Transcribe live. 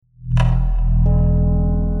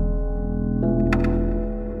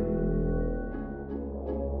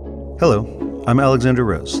Hello, I'm Alexander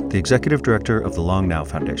Rose, the Executive Director of the Long Now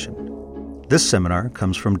Foundation. This seminar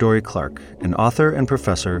comes from Dorie Clark, an author and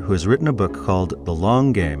professor who has written a book called The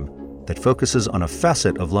Long Game that focuses on a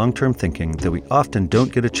facet of long-term thinking that we often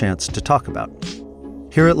don't get a chance to talk about.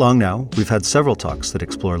 Here at Long Now, we've had several talks that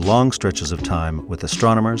explore long stretches of time with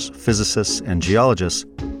astronomers, physicists, and geologists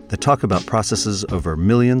that talk about processes over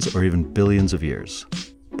millions or even billions of years.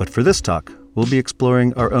 But for this talk, we'll be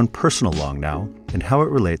exploring our own personal long now and how it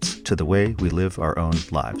relates to the way we live our own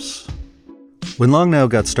lives. When Long Now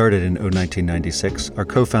got started in 1996, our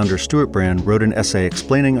co-founder Stuart Brand wrote an essay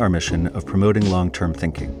explaining our mission of promoting long-term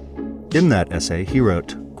thinking. In that essay, he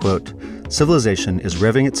wrote, quote, "Civilization is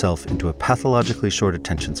revving itself into a pathologically short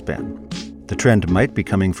attention span. The trend might be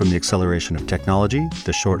coming from the acceleration of technology,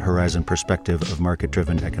 the short horizon perspective of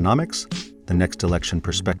market-driven economics, the next election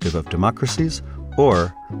perspective of democracies,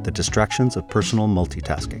 or the distractions of personal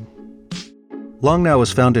multitasking." Long Now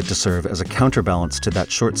was founded to serve as a counterbalance to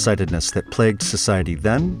that short-sightedness that plagued society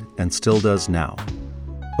then and still does now.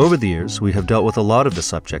 Over the years, we have dealt with a lot of the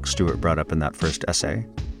subjects Stuart brought up in that first essay,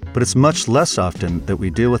 but it's much less often that we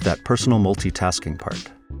deal with that personal multitasking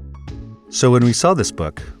part. So when we saw this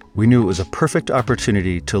book, we knew it was a perfect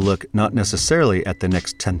opportunity to look not necessarily at the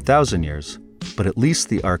next 10,000 years, but at least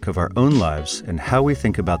the arc of our own lives and how we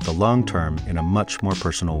think about the long term in a much more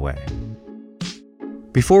personal way.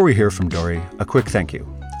 Before we hear from Dorie, a quick thank you.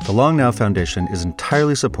 The Long Now Foundation is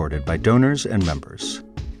entirely supported by donors and members.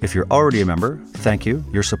 If you're already a member, thank you.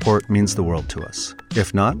 Your support means the world to us.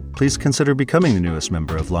 If not, please consider becoming the newest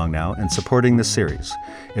member of Long Now and supporting this series.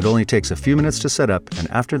 It only takes a few minutes to set up,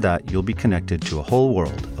 and after that, you'll be connected to a whole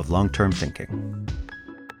world of long-term thinking.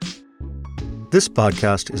 This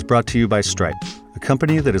podcast is brought to you by Stripe, a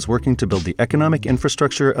company that is working to build the economic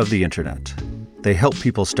infrastructure of the internet. They help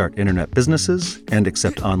people start internet businesses and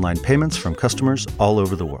accept online payments from customers all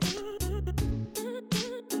over the world.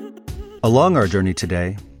 Along our journey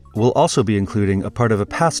today, we'll also be including a part of a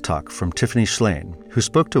past talk from Tiffany Schlein, who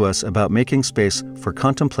spoke to us about making space for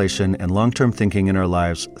contemplation and long-term thinking in our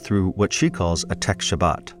lives through what she calls a tech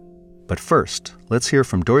Shabbat. But first, let's hear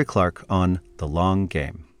from Dorie Clark on The Long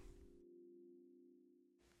Game.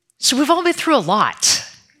 So we've all been through a lot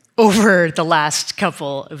over the last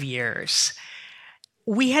couple of years.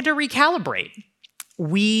 We had to recalibrate.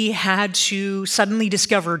 We had to suddenly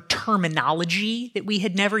discover terminology that we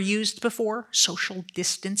had never used before, social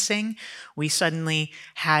distancing. We suddenly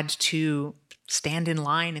had to stand in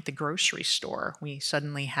line at the grocery store. We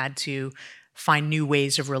suddenly had to find new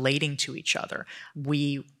ways of relating to each other.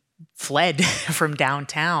 We fled from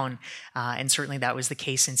downtown, and certainly that was the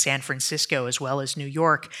case in San Francisco as well as New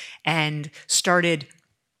York, and started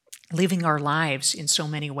living our lives in so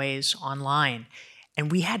many ways online.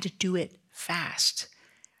 And we had to do it fast.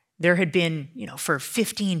 There had been, for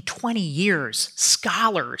 15, 20 years,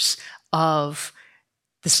 scholars of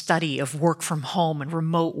the study of work from home and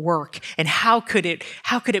remote work, and how could it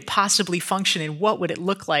possibly function, and what would it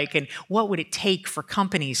look like, and what would it take for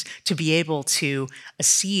companies to be able to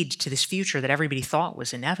accede to this future that everybody thought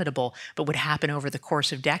was inevitable, but would happen over the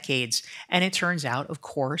course of decades. And it turns out, of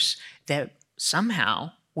course, that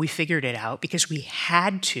somehow we figured it out because we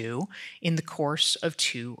had to in the course of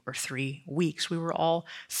 2 or 3 weeks. We were all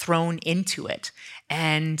thrown into it.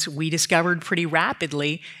 And we discovered pretty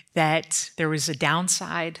rapidly that there was a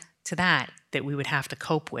downside to that we would have to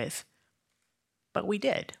cope with. But we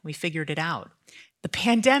did. We figured it out. The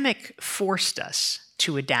pandemic forced us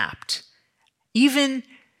to adapt. Even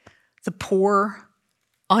the poor,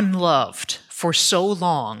 unloved for so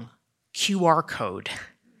long QR code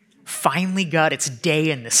finally got its day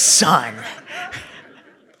in the sun.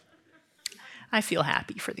 I feel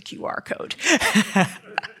happy for the QR code.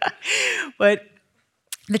 But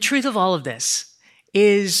the truth of all of this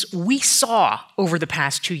is we saw over the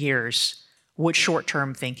past 2 years what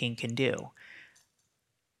short-term thinking can do.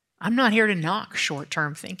 I'm not here to knock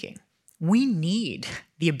short-term thinking. We need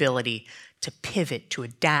the ability to pivot, to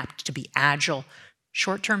adapt, to be agile.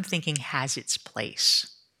 Short-term thinking has its place.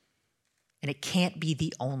 And it can't be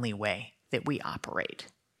the only way that we operate.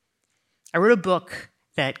 I wrote a book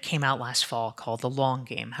that came out last fall called The Long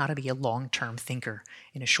Game, How to Be a Long-Term Thinker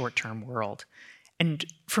in a Short-Term World. And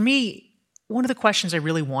for me, one of the questions I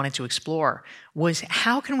really wanted to explore was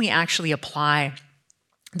how can we actually apply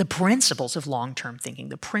the principles of long-term thinking,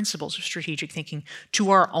 the principles of strategic thinking to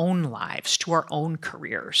our own lives, to our own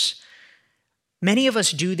careers. Many of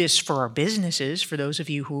us do this for our businesses. For those of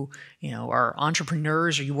you who, are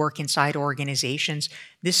entrepreneurs or you work inside organizations,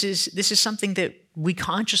 this is something that we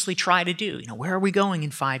consciously try to do. Where are we going in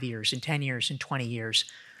 5 years, in 10 years, in 20 years?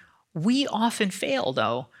 We often fail,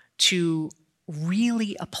 though, to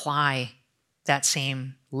really apply that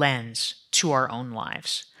same lens to our own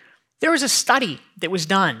lives. There was a study that was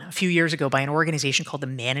done a few years ago by an organization called the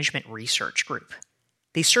Management Research Group.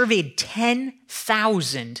 They surveyed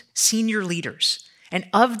 10,000 senior leaders, and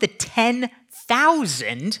of the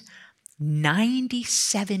 10,000,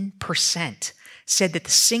 97% said that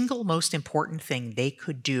the single most important thing they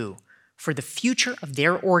could do for the future of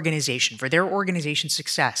their organization, for their organization's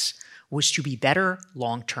success, was to be better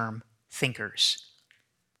long-term thinkers.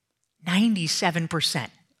 97%.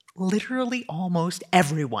 Literally almost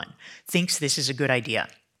everyone thinks this is a good idea.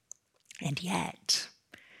 And yet,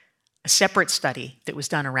 a separate study that was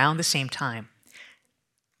done around the same time,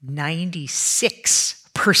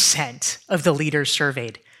 96% of the leaders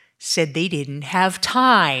surveyed said they didn't have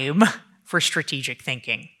time for strategic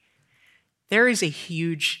thinking. There is a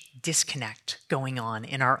huge disconnect going on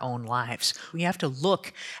in our own lives. We have to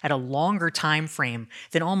look at a longer time frame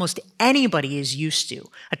than almost anybody is used to,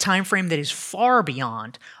 a time frame that is far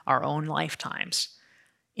beyond our own lifetimes,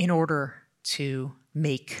 in order to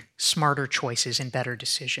make smarter choices and better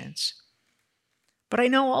decisions. But I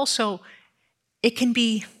know also it can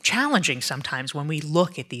be challenging sometimes when we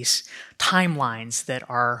look at these timelines that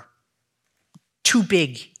are too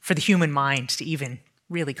big for the human mind to even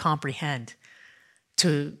really comprehend,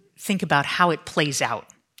 to think about how it plays out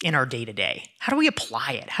in our day-to-day. How do we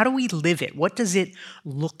apply it? How do we live it? What does it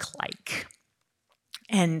look like?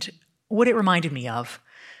 And what it reminded me of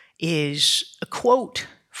is a quote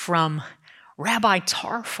from Rabbi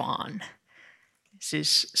Tarfon. This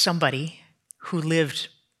is somebody who lived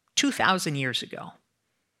 2,000 years ago,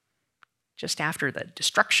 just after the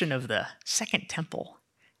destruction of the Second Temple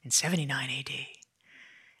in 79 AD.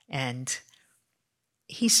 And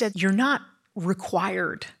he said, "You're not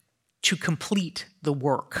required to complete the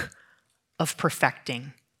work of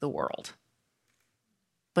perfecting the world,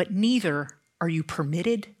 but neither are you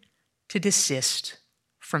permitted to desist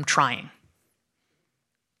from trying."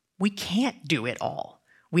 We can't do it all.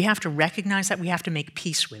 We have to recognize that. We have to make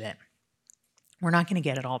peace with it. We're not going to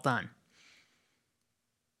get it all done.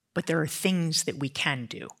 But there are things that we can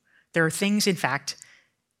do. There are things, in fact,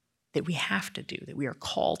 that we have to do, that we are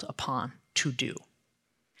called upon to do.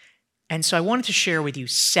 And so I wanted to share with you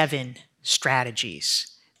 7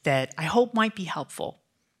 strategies that I hope might be helpful,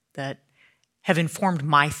 that have informed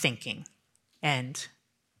my thinking and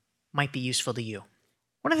might be useful to you.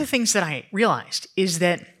 One of the things that I realized is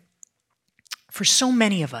that for so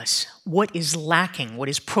many of us, what is lacking, what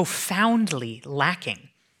is profoundly lacking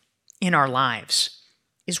in our lives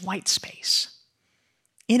is white space.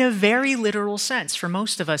 In a very literal sense, for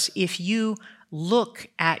most of us, if you look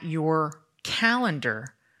at your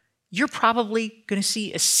calendar, you're probably going to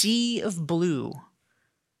see a sea of blue,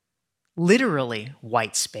 literally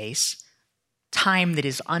white space. Time that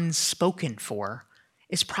is unspoken for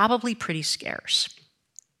is probably pretty scarce.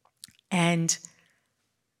 And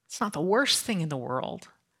it's not the worst thing in the world,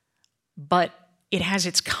 but it has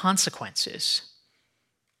its consequences.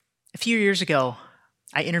 A few years ago,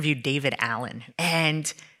 I interviewed David Allen,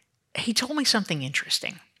 and he told me something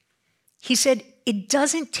interesting. He said, it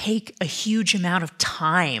doesn't take a huge amount of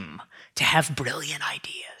time to have brilliant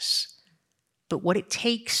ideas, but what it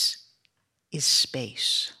takes is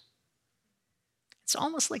space. It's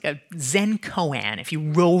almost like a Zen koan if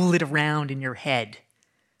you roll it around in your head,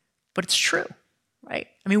 but it's true. Right?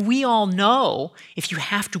 I mean, we all know if you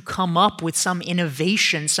have to come up with some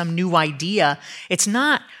innovation, some new idea, it's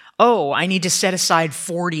not, oh, I need to set aside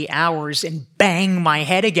 40 hours and bang my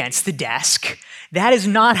head against the desk. That is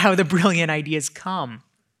not how the brilliant ideas come,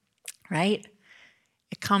 right?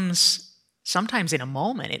 It comes sometimes in a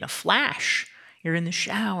moment, in a flash. You're in the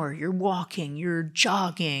shower, you're walking, you're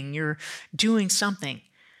jogging, you're doing something.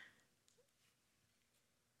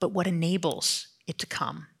 But what enables it to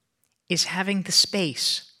come is having the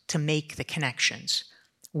space to make the connections.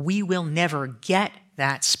 We will never get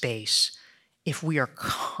that space if we are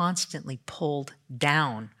constantly pulled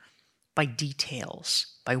down by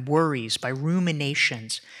details, by worries, by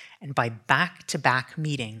ruminations, and by back-to-back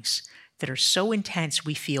meetings that are so intense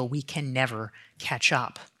we feel we can never catch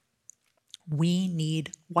up. We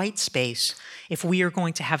need white space if we are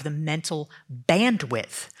going to have the mental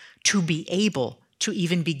bandwidth to be able to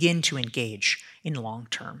even begin to engage in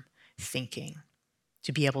long-term thinking,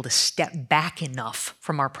 to be able to step back enough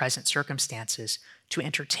from our present circumstances to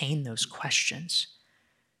entertain those questions.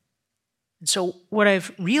 And so what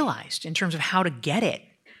I've realized in terms of how to get it,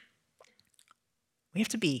 we have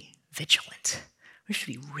to be vigilant. We have to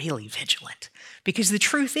be really vigilant. Because the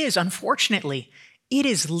truth is, unfortunately, it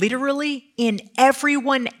is literally in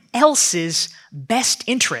everyone else's best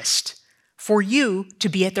interest for you to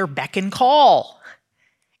be at their beck and call.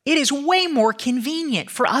 It is way more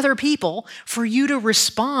convenient for other people for you to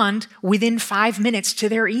respond within 5 minutes to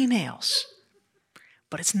their emails.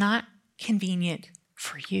 But it's not convenient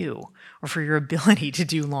for you or for your ability to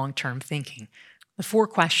do long-term thinking. The 4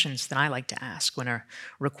 questions that I like to ask when a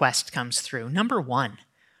request comes through. Number 1,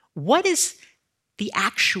 what is the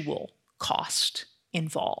actual cost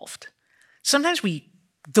involved? Sometimes we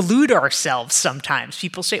delude ourselves sometimes.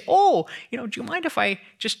 People say, do you mind if I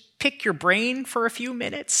just pick your brain for a few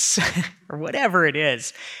minutes? Or whatever it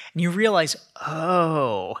is. And you realize,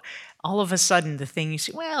 all of a sudden the thing you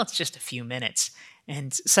say, it's just a few minutes.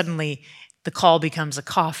 And suddenly the call becomes a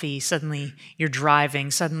coffee. Suddenly you're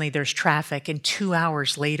driving. Suddenly there's traffic. And 2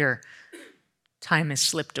 hours later, time has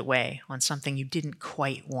slipped away on something you didn't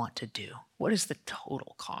quite want to do. What is the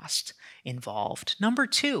total cost involved? Number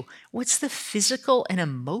 2, what's the physical and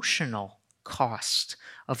emotional cost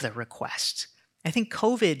of the request? I think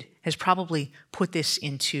COVID has probably put this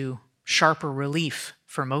into sharper relief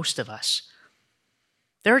for most of us.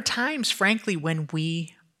 There are times, frankly, when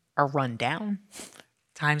we are run down,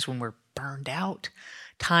 times when we're burned out,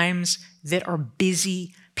 times that are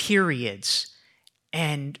busy periods.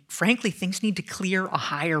 And frankly, things need to clear a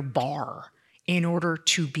higher bar in order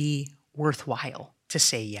to be worthwhile to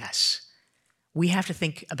say yes. We have to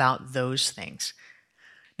think about those things.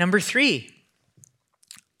 Number 3,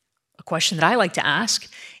 a question that I like to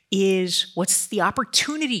ask is, what's the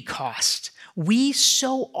opportunity cost? We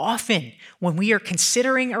so often, when we are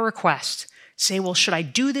considering a request, say, well, should I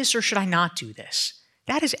do this or should I not do this?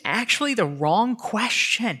 That is actually the wrong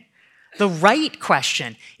question. The right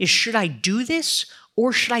question is, should I do this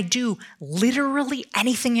or should I do literally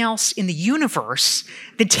anything else in the universe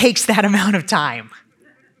that takes that amount of time?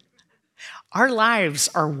 Our lives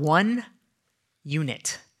are one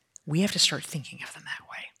unit. We have to start thinking of them that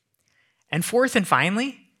way. And 4th and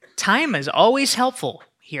finally, time is always helpful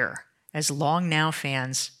here. As Long Now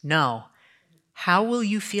fans know, how will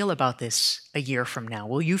you feel about this a year from now?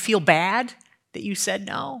 Will you feel bad that you said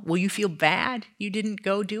no? Will you feel bad you didn't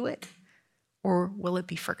go do it? Or will it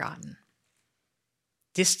be forgotten?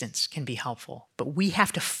 Distance can be helpful, but we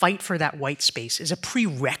have to fight for that white space as a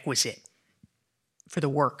prerequisite for the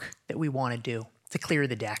work that we want to do to clear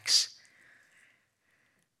the decks.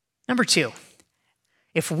 Number 2,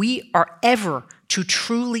 if we are ever to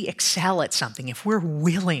truly excel at something, if we're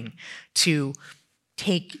willing to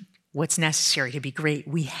take what's necessary to be great,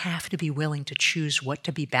 we have to be willing to choose what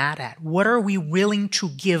to be bad at. What are we willing to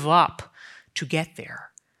give up to get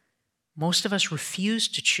there? Most of us refuse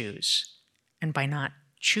to choose, and by not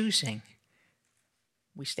choosing,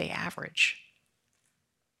 we stay average.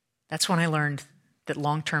 That's when I learned that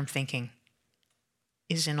long-term thinking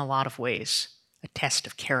is in a lot of ways a test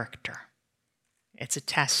of character. It's a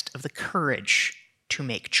test of the courage to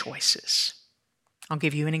make choices. I'll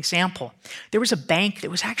give you an example. There was a bank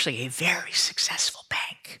that was actually a very successful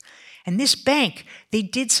bank. And this bank, they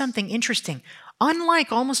did something interesting.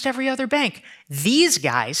 Unlike almost every other bank, these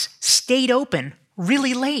guys stayed open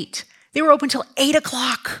really late. They were open till 8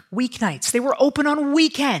 o'clock weeknights. They were open on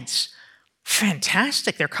weekends.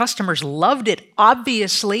 Fantastic. Their customers loved it,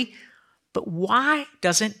 obviously. But why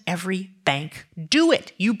doesn't every bank do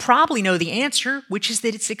it? You probably know the answer, which is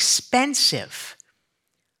that it's expensive.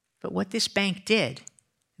 But what this bank did,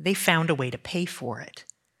 they found a way to pay for it.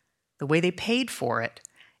 The way they paid for it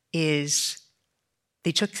is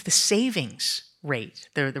they took the savings rate,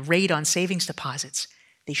 the rate on savings deposits,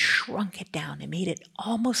 they shrunk it down and made it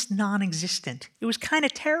almost non-existent. It was kind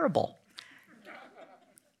of terrible.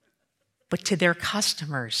 But to their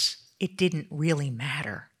customers, it didn't really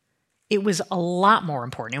matter. It was a lot more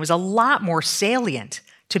important. It was a lot more salient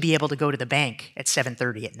to be able to go to the bank at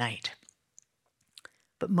 7:30 at night.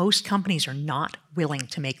 But most companies are not willing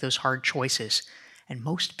to make those hard choices, and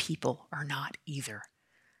most people are not either.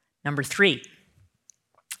 Number 3,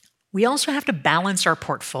 we also have to balance our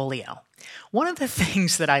portfolio. One of the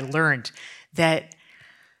things that I learned that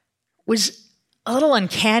was a little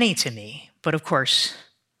uncanny to me, but of course,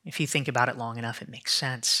 if you think about it long enough, it makes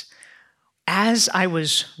sense. As I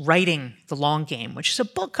was writing The Long Game, which is a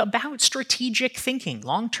book about strategic thinking,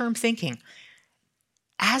 long-term thinking,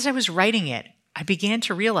 as I was writing it, I began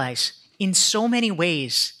to realize in so many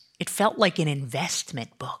ways, it felt like an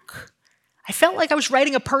investment book. I felt like I was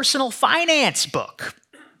writing a personal finance book.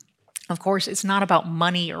 Of course, it's not about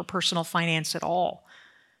money or personal finance at all,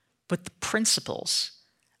 but the principles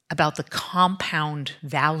about the compound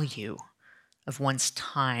value of one's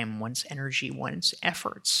time, one's energy, one's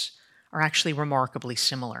efforts are actually remarkably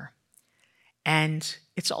similar. And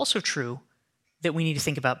it's also true that we need to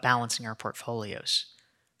think about balancing our portfolios.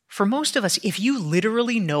 For most of us, if you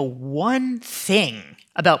literally know one thing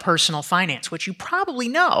about personal finance, what you probably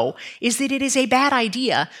know is that it is a bad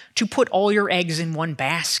idea to put all your eggs in one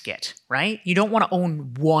basket, right? You don't want to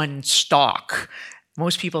own one stock.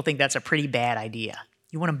 Most people think that's a pretty bad idea.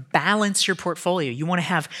 You want to balance your portfolio. You want to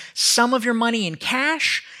have some of your money in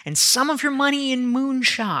cash and some of your money in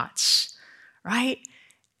moonshots, right?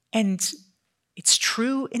 And it's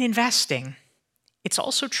true in investing. It's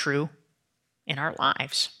also true in our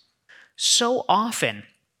lives. So often,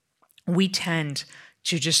 we tend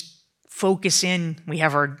to just focus in. We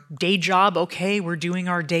have our day job. Okay, we're doing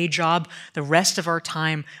our day job. The rest of our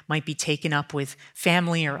time might be taken up with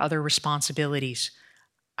family or other responsibilities.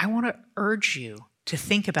 I want to urge you to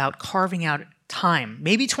think about carving out time.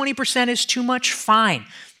 Maybe 20% is too much, fine.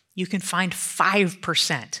 You can find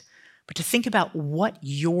 5%. But to think about what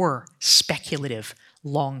your speculative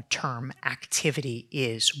long-term activity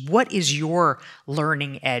is. What is your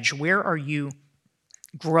learning edge? Where are you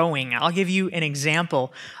growing? I'll give you an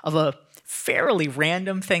example of a fairly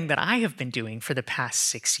random thing that I have been doing for the past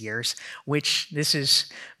 6 years, which this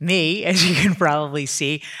is me, as you can probably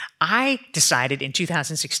see. I decided in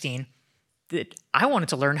 2016 that I wanted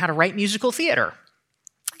to learn how to write musical theater.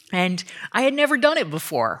 And I had never done it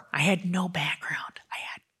before. I had no background. I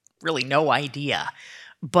had really no idea.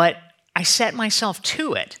 But I set myself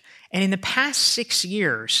to it. And in the past 6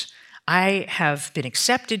 years, I have been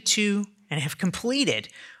accepted to and have completed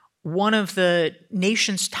one of the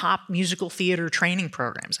nation's top musical theater training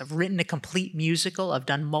programs. I've written a complete musical. I've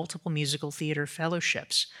done multiple musical theater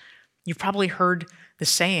fellowships. You've probably heard the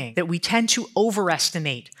saying that we tend to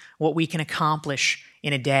overestimate what we can accomplish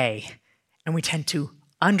in a day, and we tend to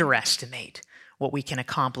underestimate what we can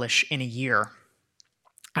accomplish in a year.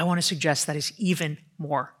 I want to suggest that is even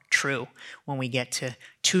more true when we get to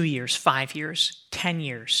 2 years, 5 years, 10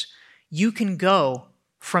 years. You can go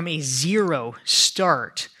from a zero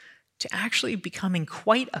start to actually becoming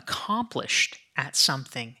quite accomplished at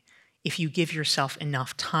something if you give yourself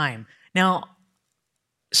enough time. Now,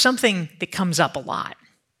 something that comes up a lot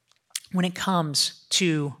when it comes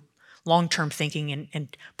to long-term thinking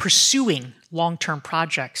and pursuing long-term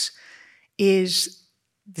projects is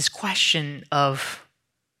this question of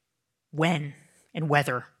when and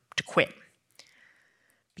whether to quit.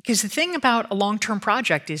 Because the thing about a long-term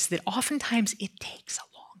project is that oftentimes it takes a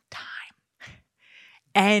long time.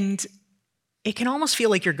 And it can almost feel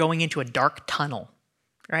like you're going into a dark tunnel,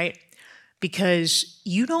 right? Because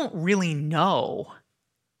you don't really know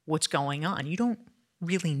what's going on. You don't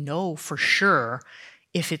really know for sure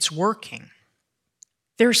if it's working.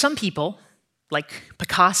 There are some people, like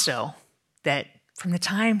Picasso, that from the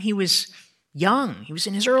time he was young, he was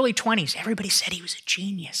in his early 20s, everybody said he was a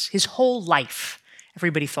genius. His whole life,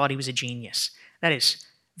 everybody thought he was a genius. That is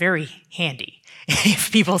very handy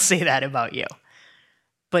if people say that about you.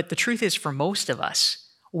 But the truth is, for most of us,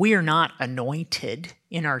 we are not anointed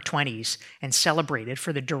in our 20s and celebrated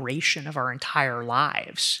for the duration of our entire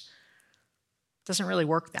lives. It doesn't really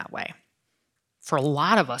work that way. For a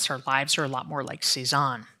lot of us, our lives are a lot more like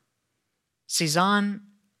Cézanne. Cézanne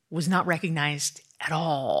was not recognized at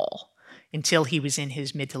all until he was in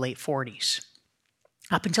his mid to late 40s.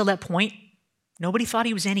 Up until that point, nobody thought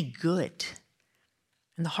he was any good.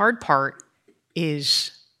 And the hard part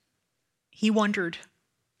is he wondered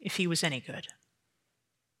if he was any good.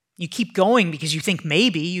 You keep going because you think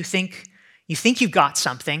maybe, you think you've got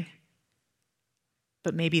something,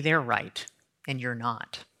 but maybe they're right and you're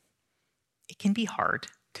not. It can be hard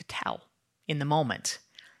to tell in the moment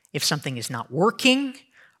if something is not working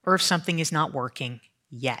or if something is not working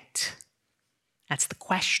yet. That's the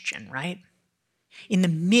question, right? In the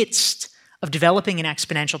midst of developing an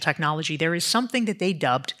exponential technology, there is something that they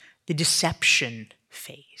dubbed the deception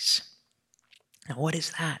phase. Now, what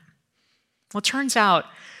is that? Well, it turns out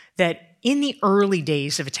that in the early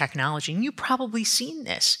days of a technology, and you've probably seen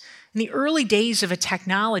this, in the early days of a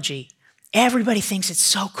technology, everybody thinks it's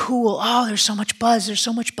so cool. Oh, there's so much buzz, there's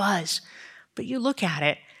so much buzz. But you look at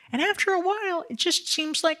it, and after a while, it just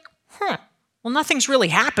seems like, well, nothing's really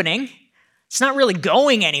happening. It's not really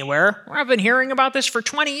going anywhere. I've been hearing about this for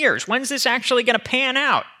 20 years. When's this actually going to pan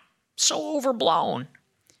out? So overblown.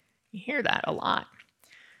 You hear that a lot.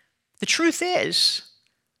 The truth is,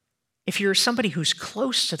 if you're somebody who's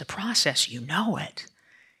close to the process, you know it.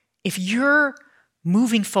 If you're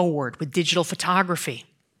moving forward with digital photography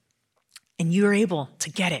and you're able to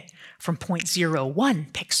get it from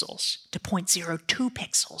 0.01 pixels to 0.02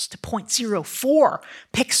 pixels to 0.04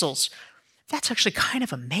 pixels, that's actually kind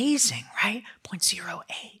of amazing, right? 0.08.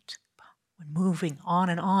 When moving on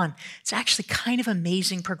and on, it's actually kind of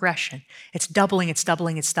amazing progression. It's doubling, it's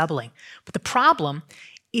doubling, it's doubling. But the problem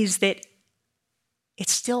is that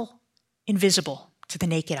it's still invisible to the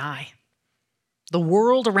naked eye. The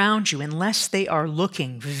world around you, unless they are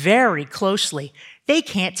looking very closely, they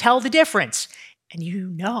can't tell the difference. And you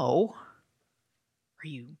know, or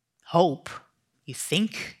you hope, you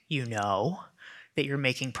think you know that you're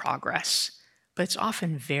making progress. But it's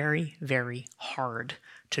often very, very hard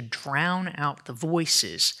to drown out the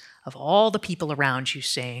voices of all the people around you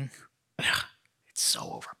saying, "Ugh, it's so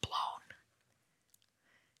overblown."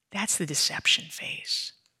 That's the deception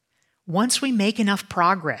phase. Once we make enough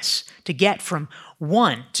progress to get from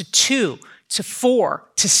 1 to 2 to 4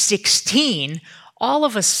 to 16, all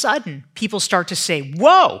of a sudden people start to say,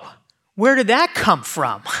 "Whoa, where did that come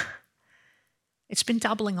from?" It's been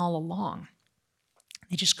doubling all along.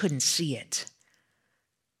 They just couldn't see it.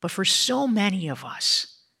 But for so many of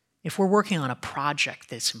us, if we're working on a project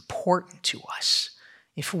that's important to us,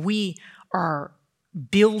 if we are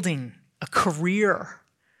building a career,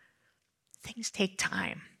 things take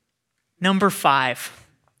time. Number 5,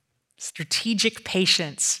 strategic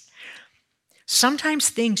patience. Sometimes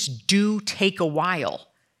things do take a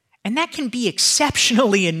while, and that can be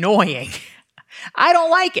exceptionally annoying. I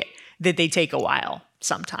don't like it that they take a while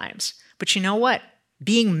sometimes. But you know what?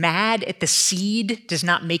 Being mad at the seed does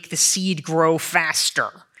not make the seed grow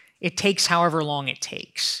faster. It takes however long it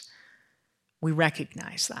takes. We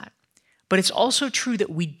recognize that. But it's also true that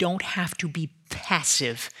we don't have to be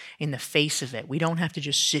passive in the face of it. We don't have to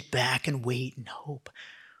just sit back and wait and hope.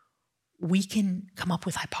 We can come up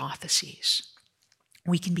with hypotheses.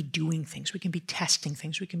 We can be doing things. We can be testing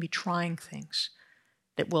things. We can be trying things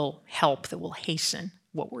that will help, that will hasten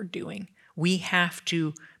what we're doing. We have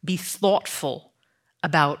to be thoughtful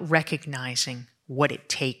about recognizing what it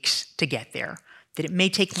takes to get there, that it may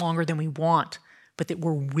take longer than we want, but that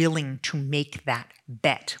we're willing to make that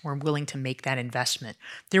bet. We're willing to make that investment.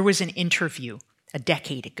 There was an interview a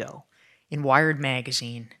decade ago in Wired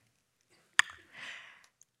magazine.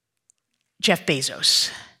 Jeff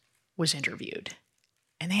Bezos was interviewed,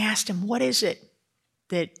 and they asked him, what is it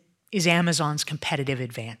that is Amazon's competitive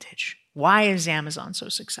advantage? Why is Amazon so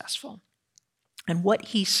successful? And what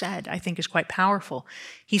he said, I think, is quite powerful.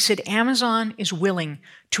 He said, Amazon is willing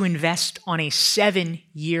to invest on a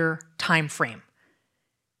 7-year time frame.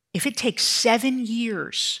 If it takes 7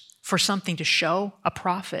 years for something to show a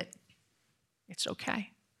profit, it's okay.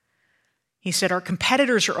 He said, our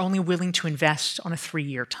competitors are only willing to invest on a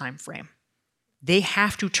 3-year time frame. They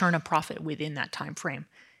have to turn a profit within that time frame.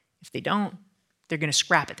 If they don't, they're going to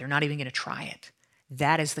scrap it. They're not even going to try it.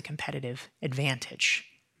 That is the competitive advantage.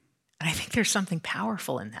 And I think there's something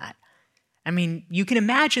powerful in that. I mean, you can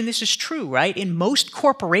imagine this is true, right? In most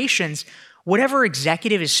corporations, whatever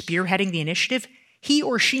executive is spearheading the initiative, he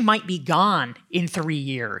or she might be gone in 3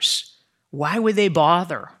 years. Why would they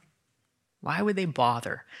bother? Why would they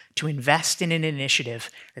bother to invest in an initiative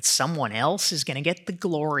that someone else is going to get the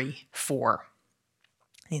glory for?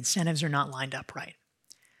 The incentives are not lined up right.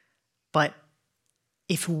 But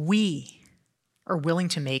if we are willing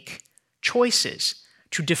to make choices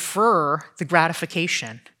to defer the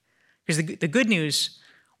gratification, because the good news,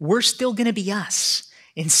 we're still going to be us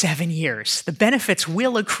in 7 years. The benefits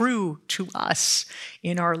will accrue to us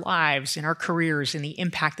in our lives, in our careers, in the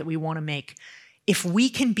impact that we want to make. If we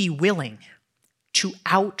can be willing to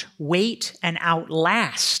outwait and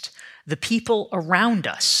outlast the people around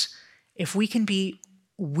us, if we can be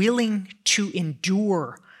willing to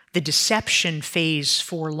endure the deception phase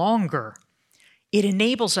for longer, it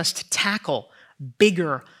enables us to tackle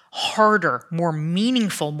bigger, harder, more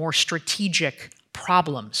meaningful, more strategic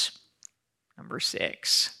problems. Number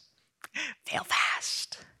 6, fail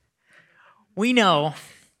fast. We know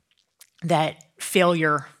that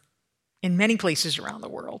failure in many places around the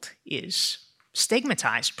world is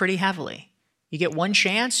stigmatized pretty heavily. You get one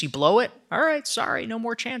chance, you blow it, all right, sorry, no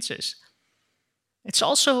more chances. It's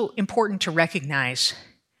also important to recognize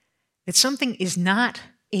that something is not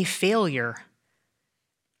a failure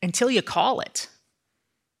until you call it.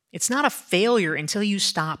 It's not a failure until you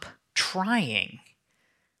stop trying.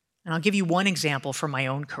 And I'll give you one example from my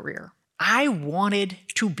own career. I wanted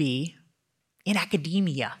to be in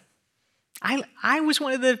academia. I was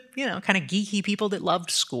one of the, kind of geeky people that loved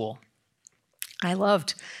school. I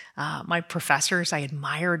loved my professors. I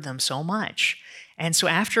admired them so much. And so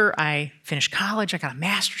after I finished college, I got a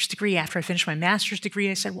master's degree. After I finished my master's degree,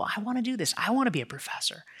 I said, well, I want to do this. I want to be a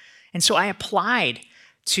professor. And so I applied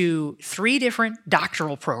to 3 different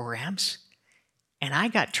doctoral programs, and I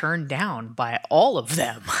got turned down by all of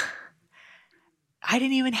them. I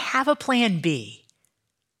didn't even have a plan B.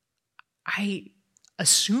 I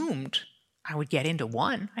assumed I would get into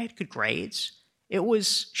one. I had good grades. It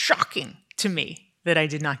was shocking to me that I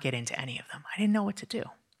did not get into any of them. I didn't know what to do.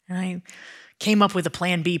 And I came up with a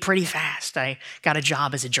plan B pretty fast. I got a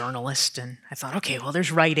job as a journalist, and I thought, okay, well,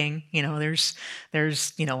 there's writing, there's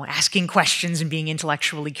asking questions and being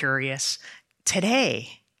intellectually curious.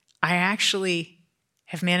 Today, I actually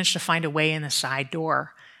have managed to find a way in the side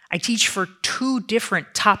door. I teach for 2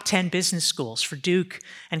 different top 10 business schools, for Duke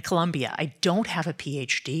and Columbia. I don't have a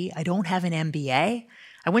PhD. I don't have an MBA.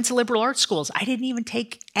 I went to liberal arts schools. I didn't even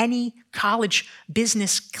take any college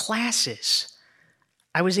business classes.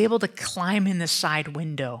 I was able to climb in the side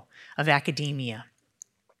window of academia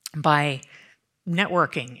by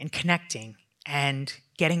networking and connecting and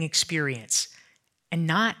getting experience and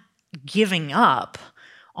not giving up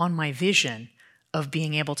on my vision of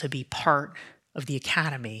being able to be part of the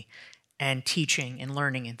academy and teaching and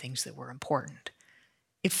learning in things that were important.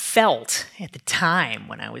 It felt at the time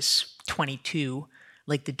when I was 22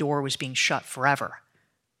 like the door was being shut forever.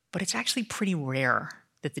 But it's actually pretty rare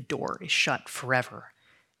that the door is shut forever.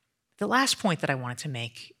 The last point that I wanted to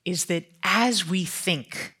make is that as we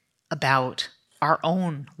think about our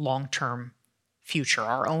own long-term future,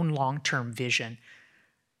 our own long-term vision,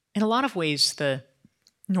 in a lot of ways, the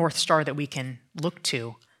North Star that we can look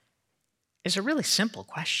to is a really simple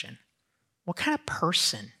question. What kind of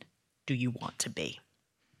person do you want to be?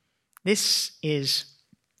 This is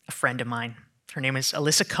a friend of mine. Her name is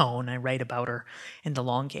Alyssa Cohn. I write about her in The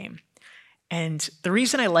Long Game. And the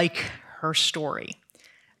reason I like her story,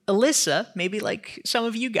 Alyssa, maybe like some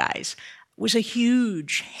of you guys, was a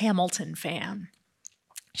huge Hamilton fan.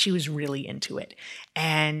 She was really into it.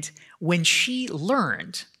 And when she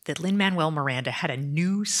learned that Lin-Manuel Miranda had a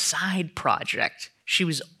new side project, she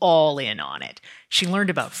was all in on it. She learned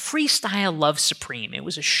about Freestyle Love Supreme. It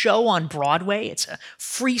was a show on Broadway. It's a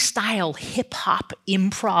freestyle hip-hop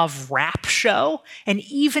improv rap show. And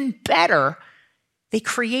even better, they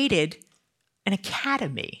created an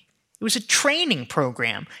academy. It was a training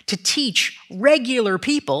program to teach regular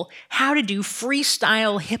people how to do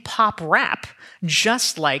freestyle hip-hop rap,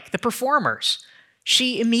 just like the performers.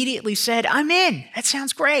 She immediately said, I'm in. That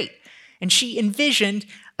sounds great. And she envisioned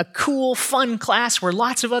a cool, fun class where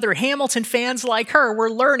lots of other Hamilton fans like her were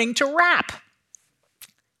learning to rap.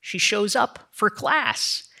 She shows up for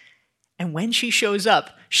class. And when she shows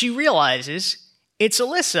up, she realizes it's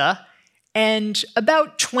Alyssa and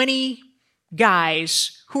about 20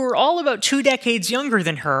 guys who are all about 2 decades younger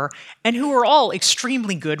than her and who are all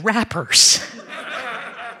extremely good rappers.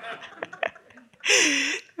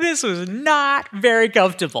 This was not very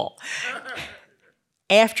comfortable.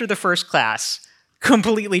 After the first class,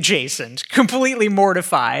 completely chastened, completely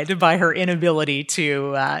mortified by her inability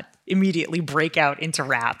to immediately break out into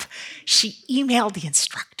rap, she emailed the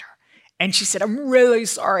instructor. And she said, I'm really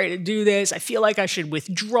sorry to do this. I feel like I should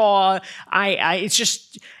withdraw. It's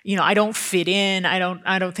just, I don't fit in. I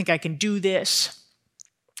don't think I can do this.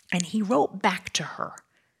 And he wrote back to her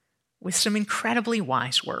with some incredibly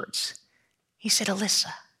wise words. He said,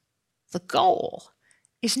 Alyssa, the goal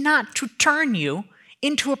is not to turn you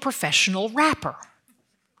into a professional rapper.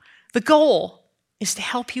 The goal is to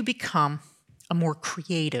help you become a more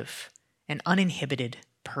creative and uninhibited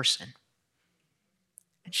person.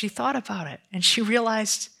 And she thought about it, and she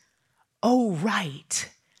realized, oh, right,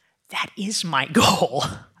 that is my goal.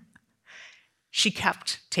 She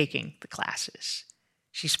kept taking the classes.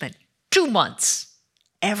 She spent 2 months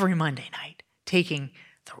every Monday night taking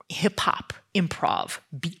the hip-hop, improv,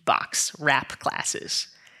 beatbox, rap classes.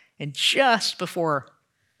 And just before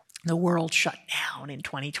the world shut down in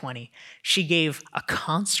 2020, she gave a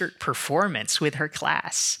concert performance with her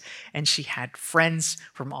class, and she had friends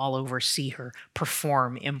from all over see her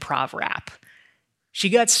perform improv rap.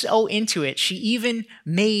 She got so into it, she even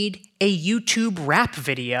made a YouTube rap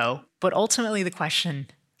video. But ultimately, the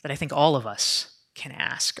question that I think all of us can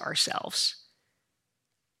ask ourselves,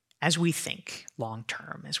 as we think long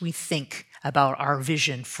term, as we think about our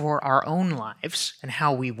vision for our own lives and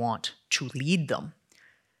how we want to lead them,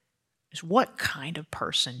 is what kind of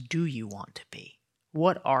person do you want to be?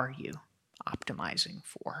 What are you optimizing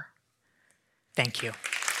for? Thank you.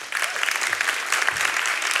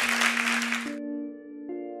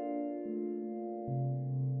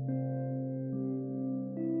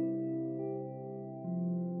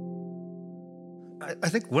 I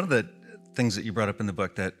think one of the things that you brought up in the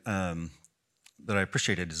book that that I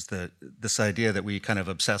appreciated is this idea that we kind of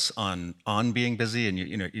obsess on being busy, and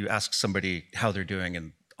you ask somebody how they're doing,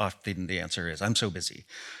 and often the answer is I'm so busy,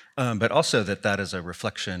 but also that is a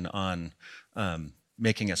reflection on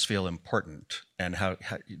making us feel important, and how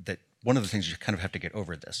that one of the things you kind of have to get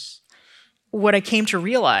over this. What I came to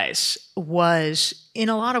realize was, in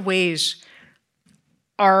a lot of ways,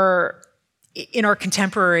 our In our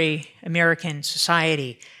contemporary American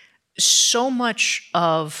society, so much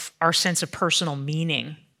of our sense of personal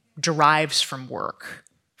meaning derives from work,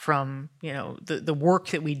 from the work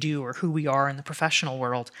that we do or who we are in the professional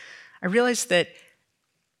world. I realized that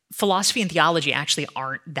philosophy and theology actually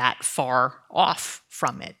aren't that far off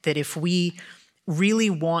from it. That if we really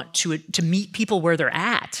want to meet people where they're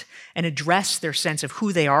at and address their sense of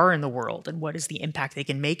who they are in the world and what is the impact they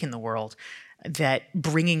can make in the world, that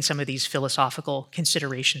bringing some of these philosophical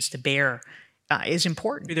considerations to bear is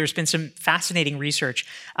important. There's been some fascinating research,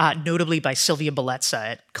 notably by Sylvia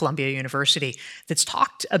Bellezza at Columbia University, that's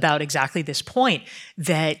talked about exactly this point,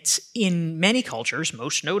 that in many cultures,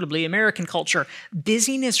 most notably American culture,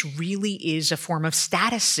 busyness really is a form of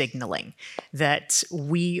status signaling, that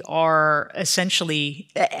we are essentially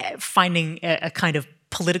finding a kind of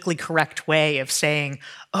politically correct way of saying,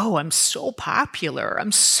 oh, I'm so popular,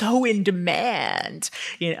 I'm so in demand,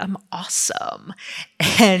 I'm awesome.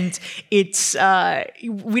 And it's,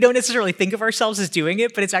 we don't necessarily think of ourselves as doing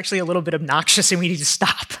it, but it's actually a little bit obnoxious and we need to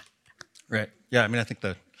stop. Right. Yeah, I mean, I think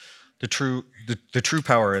the true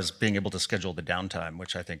power is being able to schedule the downtime,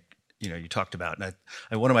 which I think you talked about.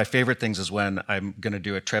 And one of my favorite things is when I'm going to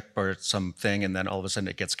do a trip or something, and then all of a sudden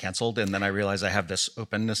it gets canceled, and then I realize I have this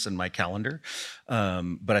openness in my calendar.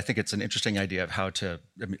 But I think it's an interesting idea of how to.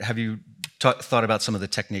 I mean, have you thought about some of the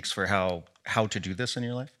techniques for how to do this in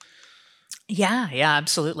your life? Yeah,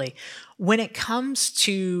 absolutely. When it comes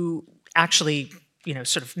to actually,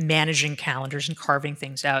 sort of managing calendars and carving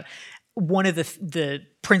things out, one of the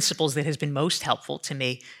principles that has been most helpful to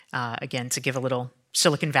me, again, to give a little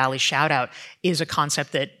Silicon Valley shout out, is a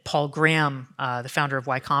concept that Paul Graham, the founder of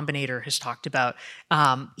Y Combinator, has talked about.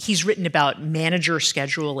 He's written about manager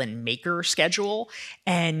schedule and maker schedule,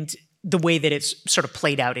 and the way that it's sort of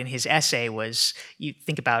played out in his essay was, you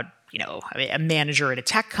think about a manager at a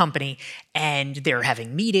tech company, and they're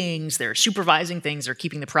having meetings, they're supervising things, they're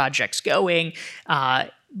keeping the projects going.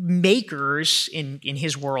 Makers, in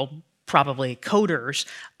his world, probably coders,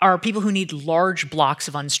 are people who need large blocks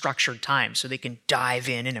of unstructured time so they can dive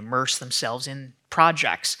in and immerse themselves in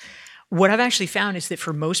projects. What I've actually found is that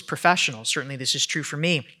for most professionals, certainly this is true for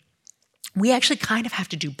me, we actually kind of have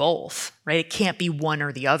to do both, right? It can't be one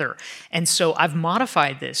or the other. And so I've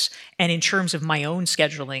modified this. And in terms of my own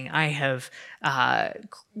scheduling, I have,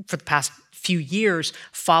 for the past few years,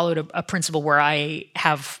 followed a principle where I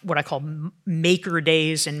have what I call maker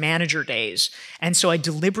days and manager days. And so I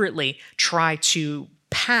deliberately try to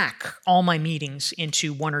pack all my meetings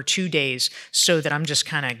into 1 or 2 days so that I'm just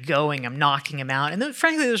kind of going, I'm knocking them out. And then,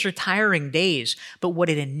 frankly, those are tiring days. But what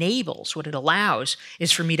it enables, what it allows,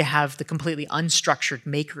 is for me to have the completely unstructured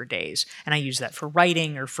maker days. And I use that for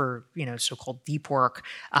writing or for, so-called deep work,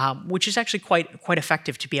 which is actually quite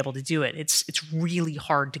effective to be able to do it. It's really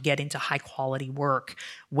hard to get into high quality work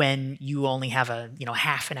when you only have a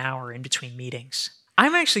half an hour in between meetings.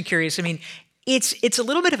 I'm actually curious. I mean, it's a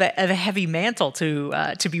little bit of a heavy mantle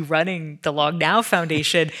to be running the Long Now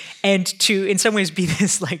Foundation and to, in some ways, be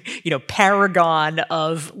this paragon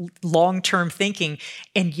of long-term thinking,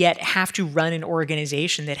 and yet have to run an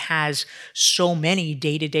organization that has so many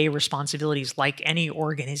day-to-day responsibilities like any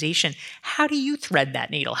organization. How do you thread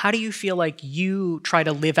that needle? How do you feel like you try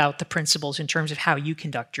to live out the principles in terms of how you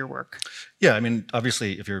conduct your work? Yeah, I mean,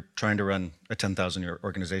 obviously, if you're trying to run a 10,000-year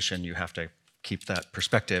organization, you have to keep that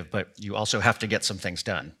perspective, but you also have to get some things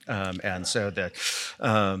done, and so that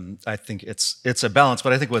I think it's a balance.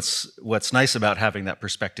 But I think what's nice about having that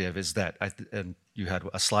perspective is that and you had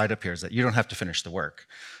a slide up here, is that you don't have to finish the work,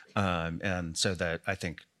 and so that I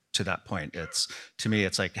think to that point, to me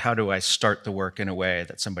it's like, how do I start the work in a way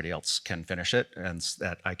that somebody else can finish it and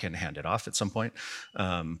that I can hand it off at some point?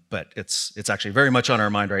 But it's actually very much on our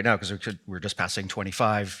mind right now, because we're just passing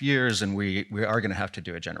 25 years and we are going to have to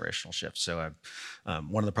do a generational shift. So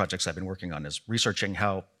one of the projects I've been working on is researching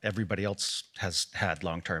how everybody else has had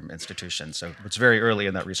long-term institutions. So it's very early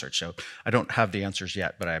in that research. So I don't have the answers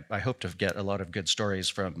yet, but I hope to get a lot of good stories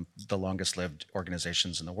from the longest-lived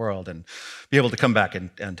organizations in the world and be able to come back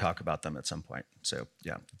and talk about them at some point. So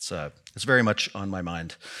yeah, it's very much on my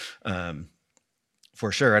mind,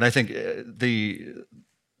 for sure. And I think you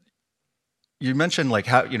mentioned like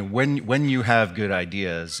how when you have good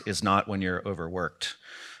ideas is not when you're overworked,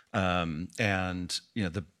 and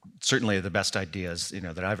certainly the best ideas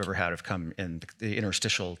that I've ever had have come in the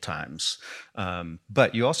interstitial times.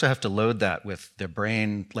 But you also have to load that with the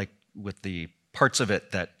brain, like with the parts of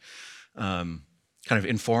it that kind of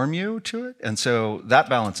inform you to it. And so that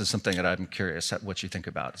balance is something that I'm curious at what you think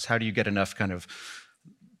about. Is how do you get enough kind of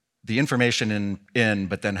the information in,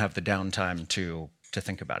 but then have the downtime to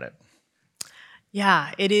think about it?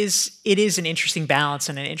 Yeah, it is. It is an interesting balance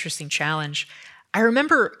and an interesting challenge. I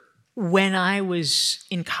remember when I was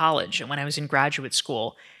in college and when I was in graduate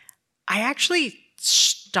school, I actually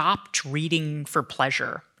stopped reading for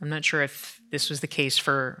pleasure. I'm not sure if this was the case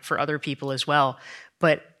for other people as well,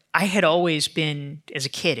 but I had always been, as a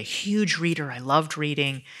kid, a huge reader. I loved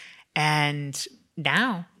reading. And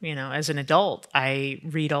now, as an adult, I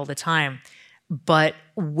read all the time. But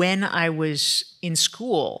when I was in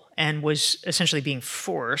school and was essentially being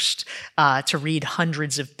forced to read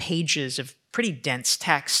hundreds of pages of pretty dense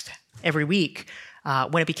text every week,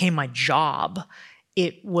 when it became my job,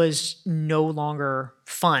 it was no longer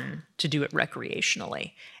fun to do it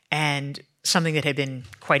recreationally. And something that had been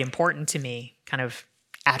quite important to me kind of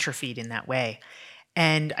atrophied in that way.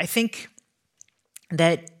 And I think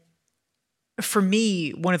that for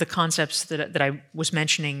me, one of the concepts that I was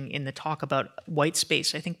mentioning in the talk about white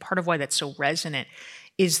space, I think part of why that's so resonant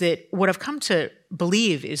is that what I've come to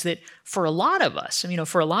believe is that for a lot of us,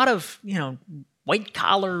 for a lot of, white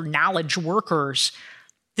collar knowledge workers,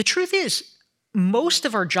 the truth is most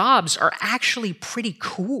of our jobs are actually pretty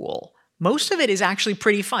cool. Most of it is actually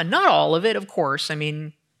pretty fun. Not all of it, of course.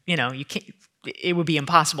 You can't, it would be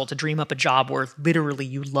impossible to dream up a job where literally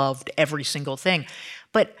you loved every single thing.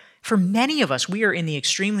 But for many of us, we are in the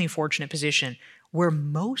extremely fortunate position where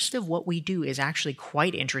most of what we do is actually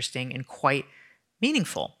quite interesting and quite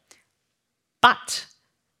meaningful. But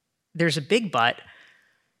there's a big but.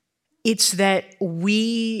 It's that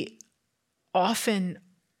we often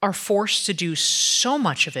are forced to do so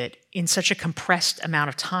much of it in such a compressed amount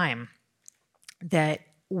of time that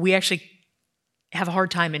we actually have a hard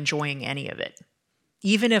time enjoying any of it.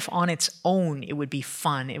 Even if on its own it would be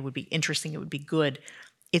fun, it would be interesting, it would be good,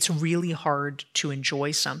 it's really hard to enjoy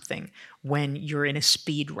something when you're in a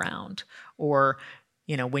speed round or,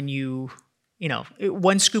 when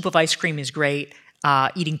one scoop of ice cream is great.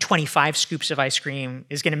 Eating 25 scoops of ice cream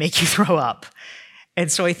is going to make you throw up.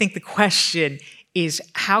 And so I think the question is,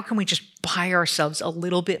 how can we just buy ourselves a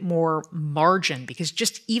little bit more margin? Because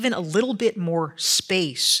just even a little bit more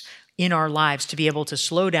space in our lives to be able to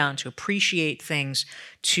slow down, to appreciate things,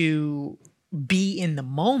 to be in the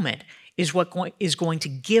moment is what is going to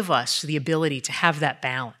give us the ability to have that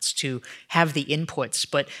balance, to have the inputs,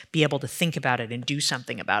 but be able to think about it and do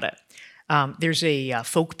something about it. There's a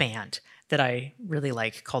folk band that I really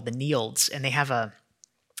like called the Neilds, and they have a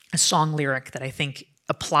song lyric that I think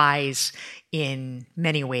applies in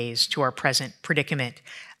many ways to our present predicament.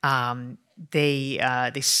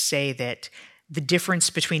 They say that the difference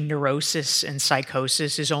between neurosis and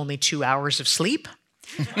psychosis is only 2 hours of sleep.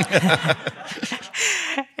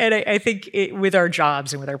 And I think with our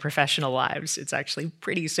jobs and with our professional lives, it's actually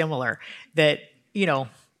pretty similar that,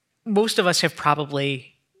 most of us have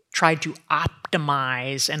probably tried to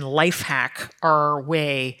optimize and life hack our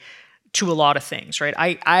way to a lot of things, right?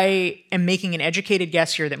 I am making an educated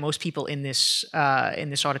guess here that most people in this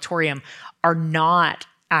auditorium are not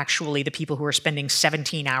actually the people who are spending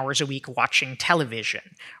 17 hours a week watching television,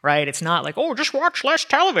 right? It's not like, oh, just watch less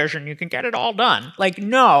television, you can get it all done. Like,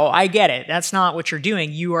 no, I get it. That's not what you're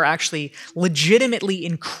doing. You are actually legitimately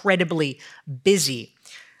incredibly busy.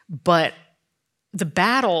 But the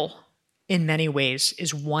battle, in many ways,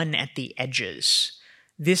 is won at the edges.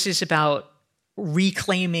 This is about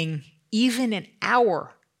reclaiming even an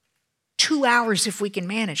hour, 2 hours if we can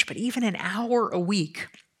manage, but even an hour a week.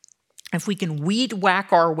 If we can weed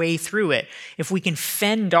whack our way through it, if we can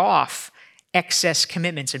fend off excess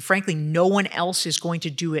commitments, and frankly, no one else is going to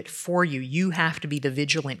do it for you. You have to be the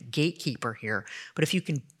vigilant gatekeeper here. But if you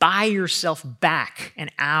can buy yourself back an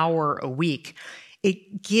hour a week,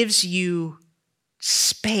 it gives you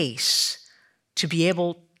space to be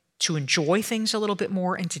able to enjoy things a little bit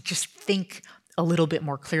more and to just think a little bit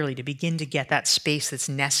more clearly, to begin to get that space that's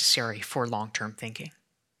necessary for long-term thinking.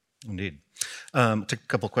 Indeed. Took a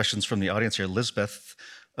couple questions from the audience here. Elizabeth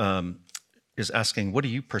is asking, what are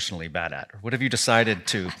you personally bad at? Or what have you decided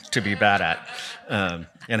to be bad at?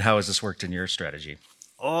 And how has this worked in your strategy?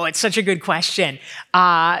 Oh, it's such a good question.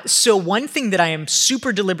 So one thing that I am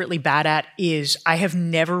super deliberately bad at is I have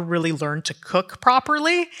never really learned to cook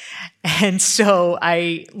properly. And so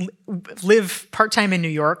I live part-time in New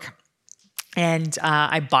York. And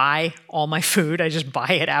I buy all my food. I just buy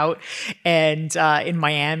it out. And in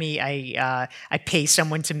Miami, I pay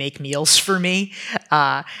someone to make meals for me.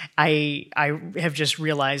 I have just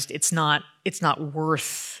realized it's not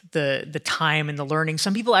worth the time and the learning.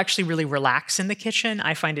 Some people actually really relax in the kitchen.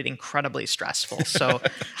 I find it incredibly stressful. So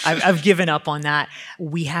I've given up on that.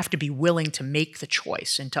 We have to be willing to make the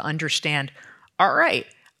choice and to understand, all right,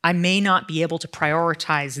 I may not be able to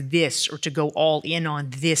prioritize this or to go all in on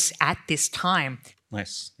this at this time.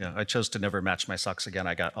 Nice. Yeah, I chose to never match my socks again.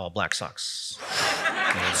 I got all black socks.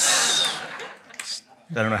 I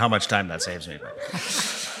don't know how much time that saves me, but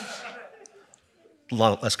a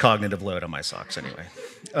lot less cognitive load on my socks anyway.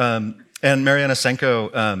 And Mariana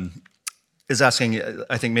Senko is asking,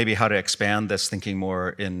 I think, maybe how to expand this thinking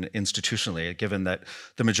more institutionally, given that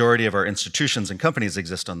the majority of our institutions and companies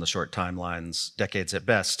exist on the short timelines, decades at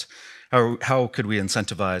best. How could we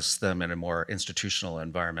incentivize them in a more institutional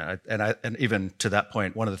environment? And even to that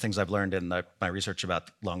point, one of the things I've learned in my research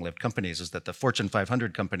about long-lived companies is that the Fortune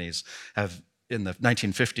 500 companies have, in the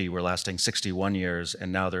 1950, were lasting 61 years,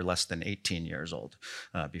 and now they're less than 18 years old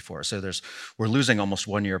before. So we're losing almost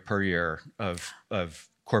 1 year per year of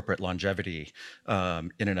corporate longevity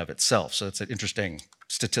in and of itself. So it's an interesting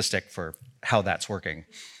statistic for how that's working.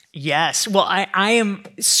 Yes. Well, I am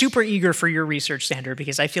super eager for your research, Sandra,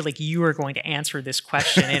 because I feel like you are going to answer this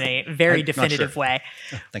question in a very definitive way.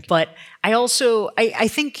 Thank you. But I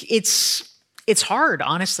think it's hard,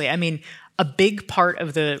 honestly. I mean, a big part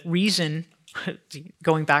of the reason,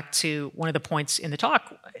 going back to one of the points in the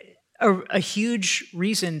talk, a huge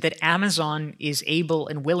reason that Amazon is able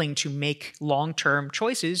and willing to make long-term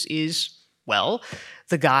choices is, well,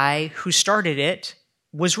 the guy who started it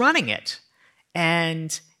was running it.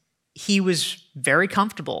 And he was very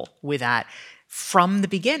comfortable with that from the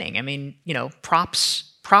beginning. I mean,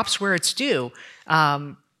 props where it's due.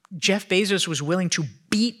 Jeff Bezos was willing to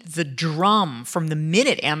beat the drum from the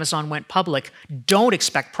minute Amazon went public. Don't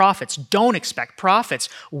expect profits. Don't expect profits.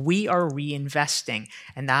 We are reinvesting.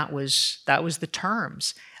 And that was the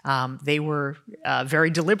terms. They were very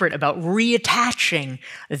deliberate about reattaching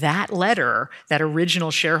that letter, that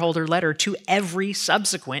original shareholder letter, to every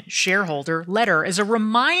subsequent shareholder letter as a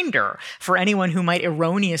reminder for anyone who might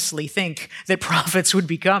erroneously think that profits would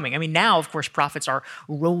be coming. I mean, now, of course, profits are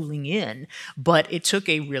rolling in, but it took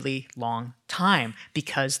a really long time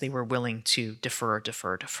because they were willing to defer,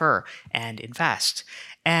 and invest.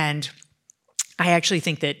 And I actually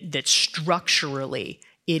think that structurally,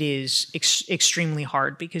 it is extremely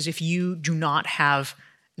hard, because if you do not have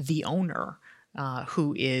the owner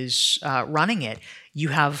who is running it, you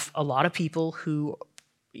have a lot of people who,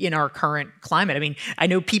 in our current climate, I mean, I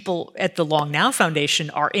know people at the Long Now Foundation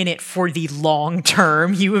are in it for the long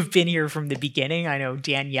term. You have been here from the beginning. I know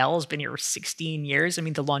Danielle has been here 16 years. I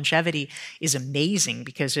mean, the longevity is amazing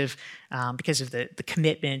because of the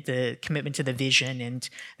commitment to the vision and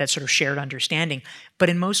that sort of shared understanding. But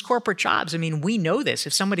in most corporate jobs, I mean, we know this.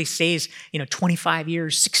 If somebody stays, 25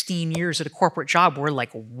 years, 16 years at a corporate job, we're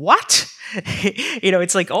like, what?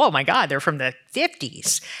 It's like, oh my God, they're from the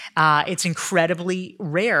 50s. It's incredibly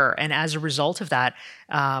rare. And as a result of that,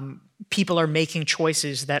 people are making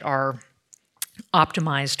choices that are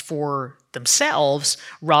optimized for themselves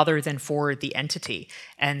rather than for the entity.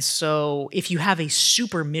 And so if you have a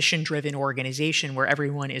super mission-driven organization where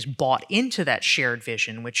everyone is bought into that shared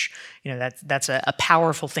vision, which that's a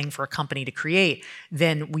powerful thing for a company to create,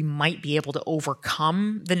 then we might be able to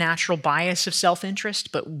overcome the natural bias of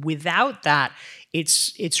self-interest. But without that,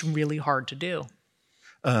 it's really hard to do.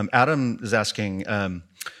 Adam is asking,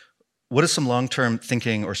 what is some long-term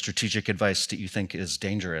thinking or strategic advice that you think is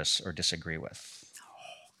dangerous or disagree with?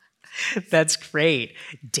 That's great.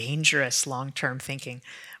 Dangerous long-term thinking.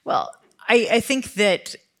 Well, I think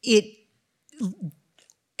that an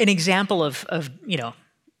example of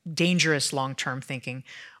dangerous long-term thinking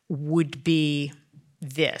would be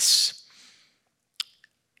this.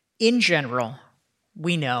 In general,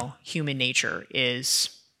 we know human nature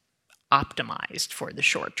is optimized for the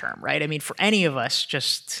short term, right? I mean, for any of us,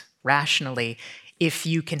 just rationally, if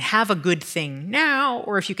you can have a good thing now,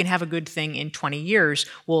 or if you can have a good thing in 20 years,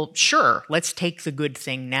 well, sure, let's take the good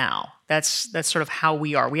thing now. That's sort of how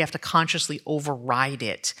we are. We have to consciously override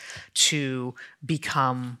it to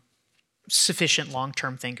become sufficient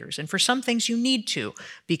long-term thinkers. And for some things you need to,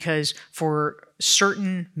 because for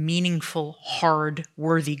certain meaningful, hard,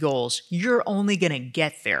 worthy goals, you're only going to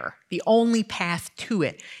get there. The only path to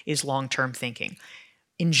it is long-term thinking.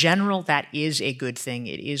 In general, that is a good thing.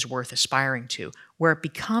 It is worth aspiring to. Where it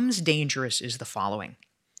becomes dangerous is the following.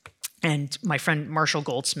 And my friend Marshall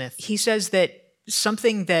Goldsmith, he says that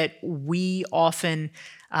something that we often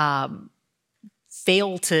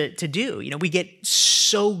fail to do, we get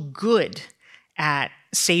so good at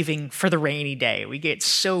saving for the rainy day. We get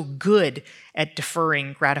so good at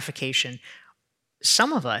deferring gratification.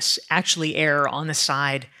 Some of us actually err on the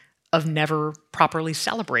side of never properly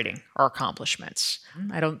celebrating our accomplishments.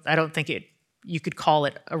 I don't think you could call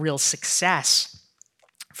it a real success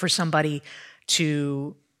for somebody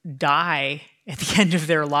to die at the end of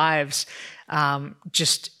their lives,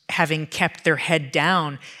 just having kept their head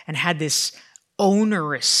down and had this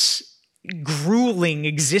onerous, grueling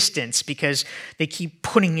existence because they keep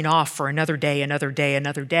putting it off for another day, another day,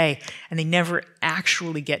 another day, and they never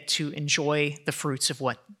actually get to enjoy the fruits of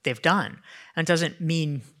what they've done. And it doesn't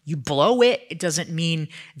mean you blow it. It doesn't mean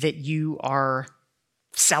that you are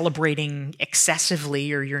celebrating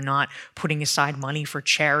excessively or you're not putting aside money for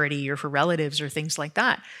charity or for relatives or things like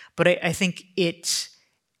that. But I think this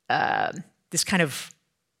kind of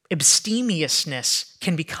abstemiousness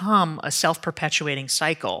can become a self-perpetuating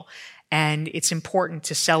cycle. And it's important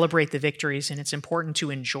to celebrate the victories, and it's important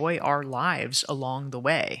to enjoy our lives along the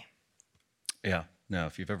way. Yeah. No,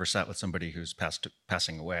 if you've ever sat with somebody who's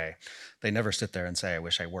passing away, they never sit there and say, I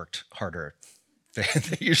wish I worked harder. They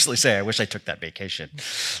usually say, I wish I took that vacation.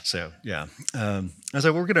 So, yeah.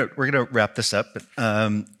 So we're gonna wrap this up,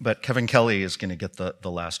 but Kevin Kelly is going to get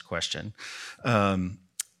the last question.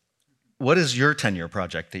 What is your 10-year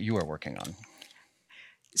project that you are working on?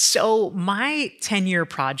 So my 10-year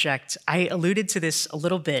project, I alluded to this a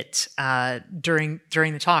little bit during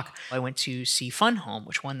the talk. I went to see Fun Home,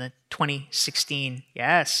 which won the 2016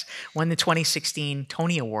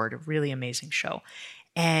 Tony Award, a really amazing show.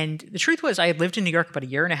 And the truth was, I had lived in New York about a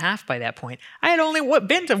year and a half by that point. I had only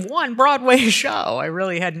been to one Broadway show. I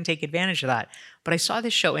really hadn't taken advantage of that. But I saw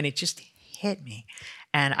this show, and it just hit me.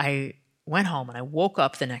 And I went home, and I woke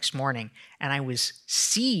up the next morning, and I was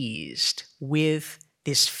seized with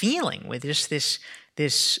this feeling, with just this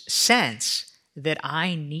sense that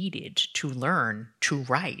I needed to learn to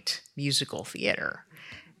write musical theater.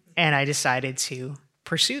 And I decided to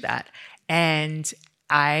pursue that. And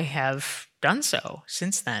I have done so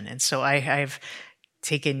since then. And so I've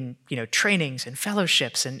taken, trainings and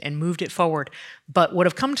fellowships and moved it forward. But what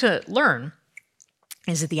I've come to learn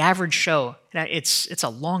is that the average show, it's a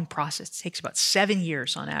long process. It takes about 7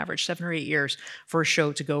 years on average, 7 or 8 years for a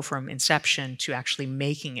show to go from inception to actually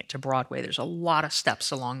making it to Broadway. There's a lot of steps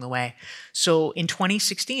along the way. So in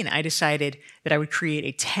 2016, I decided that I would create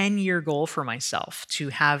a 10-year goal for myself to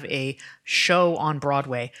have a show on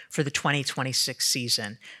Broadway for the 2026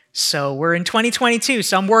 season. So we're in 2022,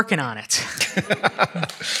 so I'm working on it.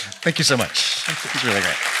 Thank you so much. It's really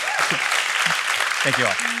great. Thank you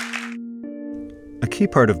all. A key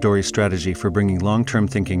part of Dorie's strategy for bringing long-term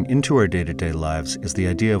thinking into our day-to-day lives is the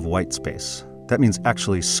idea of white space. That means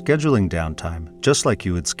actually scheduling downtime, just like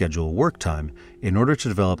you would schedule work time, in order to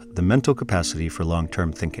develop the mental capacity for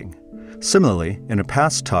long-term thinking. Similarly, in a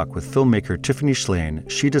past talk with filmmaker Tiffany Shlain,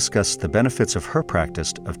 she discussed the benefits of her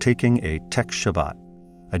practice of taking a tech Shabbat,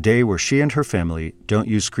 a day where she and her family don't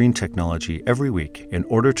use screen technology every week in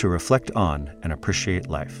order to reflect on and appreciate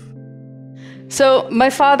life. So my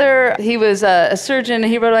father, he was a surgeon.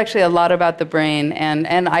 He wrote actually a lot about the brain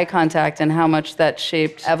and eye contact and how much that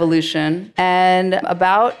shaped evolution. And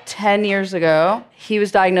about 10 years ago, he was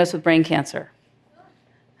diagnosed with brain cancer.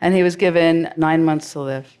 And he was given 9 months to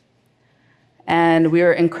live. And we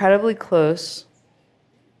were incredibly close.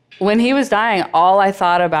 When he was dying, all I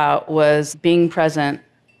thought about was being present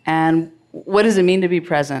and what does it mean to be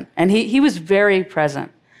present? And he was very present.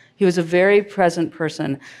 He was a very present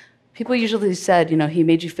person. People usually said, he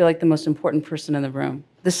made you feel like the most important person in the room.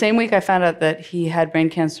 The same week I found out that he had brain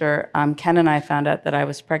cancer, Ken and I found out that I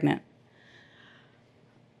was pregnant.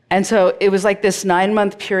 And so it was like this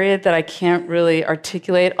 9-month period that I can't really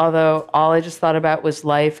articulate, although all I just thought about was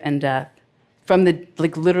life and death. From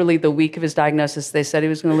literally the week of his diagnosis, they said he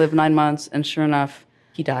was going to live 9 months, and sure enough,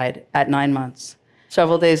 he died at 9 months.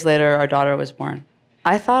 Several days later, our daughter was born.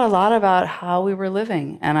 I thought a lot about how we were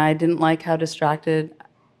living, and I didn't like how distracted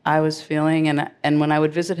I was feeling, and when I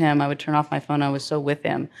would visit him, I would turn off my phone. I was so with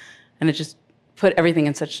him, and it just put everything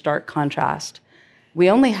in such stark contrast. We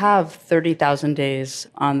only have 30,000 days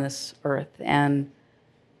on this earth, and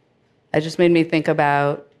it just made me think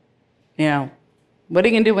about, what are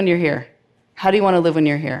you going to do when you're here? How do you want to live when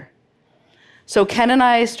you're here? So Ken and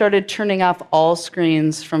I started turning off all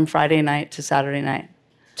screens from Friday night to Saturday night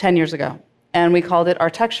 10 years ago, and we called it our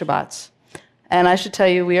tech Shabbats. And I should tell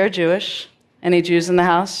you, we are Jewish. Any Jews in the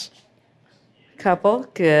house? Couple,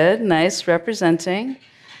 good, nice, representing.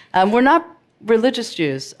 We're not religious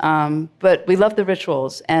Jews, but we love the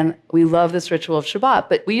rituals, and we love this ritual of Shabbat.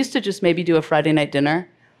 But we used to just maybe do a Friday night dinner,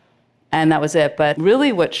 and that was it. But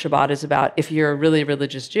really what Shabbat is about, if you're a really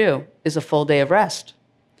religious Jew, is a full day of rest.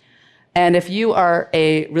 And if you are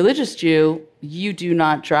a religious Jew, you do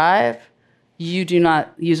not drive, you do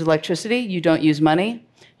not use electricity, you don't use money.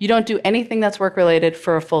 You don't do anything that's work-related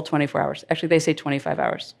for a full 24 hours. Actually, they say 25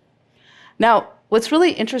 hours. Now, what's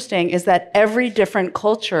really interesting is that every different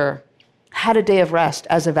culture had a day of rest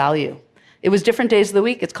as a value. It was different days of the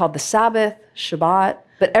week. It's called the Sabbath, Shabbat.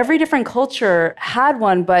 But every different culture had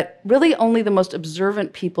one, but really only the most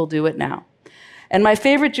observant people do it now. And my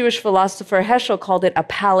favorite Jewish philosopher, Heschel, called it a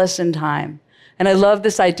palace in time. And I love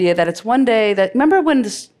this idea that it's one day that, remember when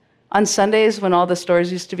on Sundays when all the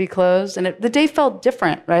stores used to be closed? And the day felt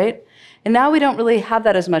different, right? And now we don't really have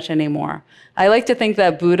that as much anymore. I like to think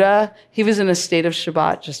that Buddha, he was in a state of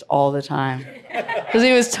Shabbat just all the time. Because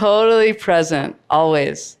he was totally present,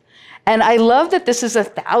 always. And I love that this is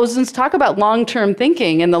talk about long-term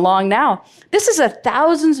thinking and the long now. This is a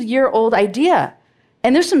thousands-year-old idea.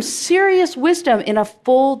 And there's some serious wisdom in a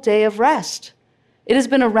full day of rest. It has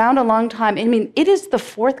been around a long time. I mean, it is the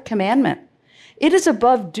fourth commandment. It is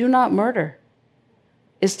above do not murder,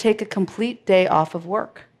 is take a complete day off of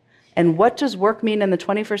work. And what does work mean in the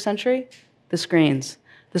 21st century? The screens.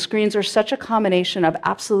 The screens are such a combination of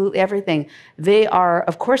absolutely everything. They are,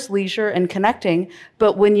 of course, leisure and connecting,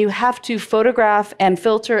 but when you have to photograph and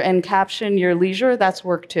filter and caption your leisure, that's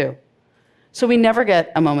work too. So we never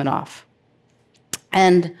get a moment off.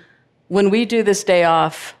 And when we do this day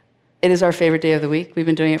off, it is our favorite day of the week. We've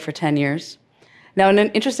been doing it for 10 years. Now, an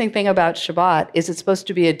interesting thing about Shabbat is it's supposed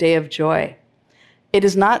to be a day of joy. It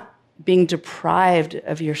is not being deprived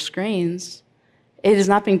of your screens. It is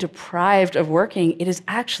not being deprived of working. It is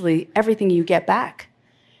actually everything you get back.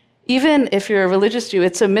 Even if you're a religious Jew,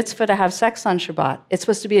 it's a mitzvah to have sex on Shabbat. It's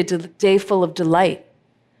supposed to be a day full of delight.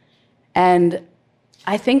 And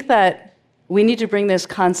I think that we need to bring this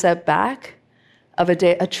concept back of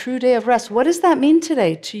a true day of rest. What does that mean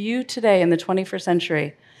today, to you today in the 21st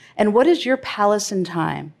century? And what is your palace in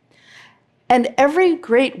time? And every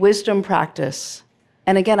great wisdom practice,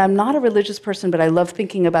 and again, I'm not a religious person, but I love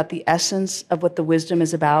thinking about the essence of what the wisdom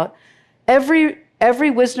is about. Every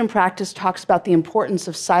wisdom practice talks about the importance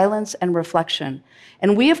of silence and reflection.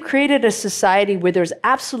 And we have created a society where there's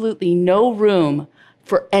absolutely no room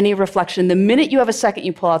for any reflection. The minute you have a second,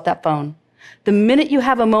 you pull out that phone. The minute you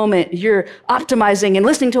have a moment, you're optimizing and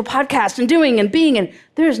listening to a podcast and doing and being, and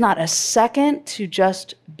there's not a second to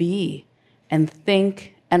just be and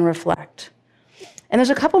think and reflect. And there's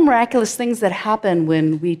a couple miraculous things that happen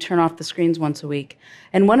when we turn off the screens once a week.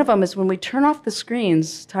 And one of them is when we turn off the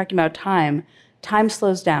screens, talking about time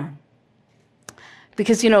slows down.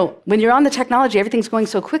 Because, when you're on the technology, everything's going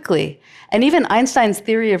so quickly. And even Einstein's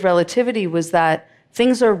theory of relativity was that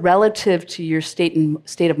things are relative to your state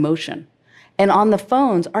of motion. And on the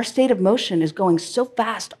phones, our state of motion is going so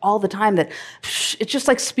fast all the time that it's just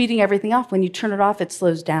like speeding everything off. When you turn it off, it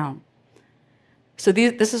slows down. So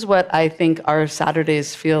this is what I think our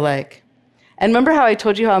Saturdays feel like. And remember how I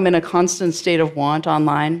told you how I'm in a constant state of want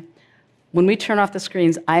online? When we turn off the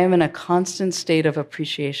screens, I am in a constant state of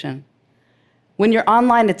appreciation. When you're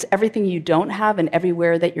online, it's everything you don't have and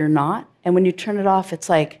everywhere that you're not. And when you turn it off, it's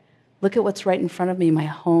like, look at what's right in front of me, my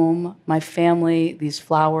home, my family, these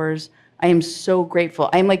flowers. I am so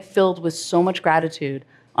grateful. I am filled with so much gratitude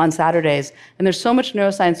on Saturdays. And there's so much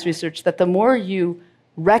neuroscience research that the more you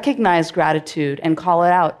recognize gratitude and call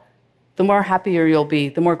it out, the more happier you'll be,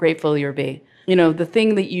 the more grateful you'll be. The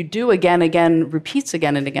thing that you do again repeats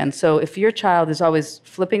again and again. So if your child is always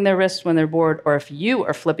flipping their wrist when they're bored, or if you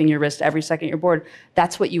are flipping your wrist every second you're bored,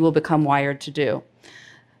 that's what you will become wired to do.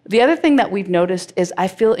 The other thing that we've noticed is I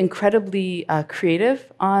feel incredibly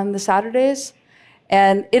creative on the Saturdays.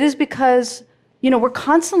 And it is because, we're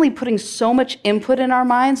constantly putting so much input in our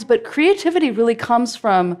minds, but creativity really comes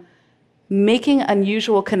from making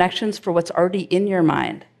unusual connections for what's already in your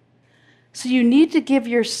mind. So you need to give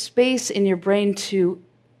your space in your brain to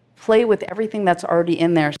play with everything that's already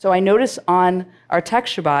in there. So I notice on our tech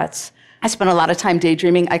Shabbats, I spend a lot of time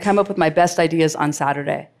daydreaming. I come up with my best ideas on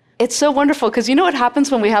Saturday. It's so wonderful because you know what happens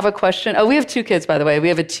when we have a question? Oh, we have two kids, by the way. We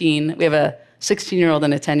have a teen. We have a 16-year-old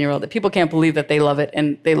and a 10-year-old that people can't believe that they love it,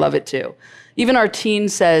 and they love it too. Even our teen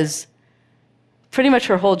says, pretty much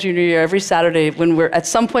her whole junior year, every Saturday, at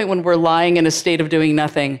some point when we're lying in a state of doing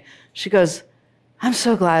nothing, she goes, I'm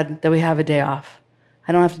so glad that we have a day off.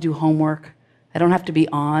 I don't have to do homework. I don't have to be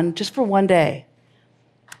on, just for one day.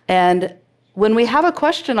 And when we have a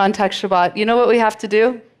question on Tech Shabbat, you know what we have to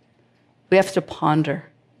do? We have to ponder.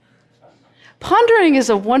 Pondering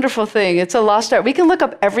is a wonderful thing. It's a lost art. We can look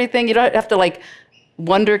up everything. You don't have to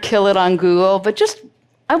wonder kill it on Google, but just,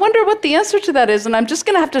 I wonder what the answer to that is, and I'm just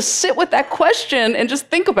gonna have to sit with that question and just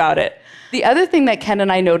think about it. The other thing that Ken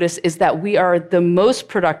and I notice is that we are the most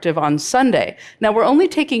productive on Sunday. Now, we're only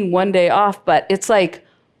taking one day off, but it's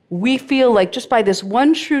we feel like just by this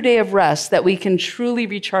one true day of rest that we can truly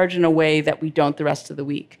recharge in a way that we don't the rest of the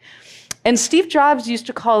week. And Steve Jobs used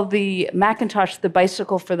to call the Macintosh the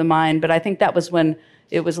bicycle for the mind, but I think that was when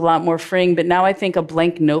it was a lot more freeing. But now I think a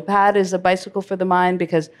blank notepad is a bicycle for the mind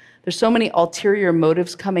because there's so many ulterior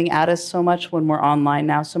motives coming at us so much when we're online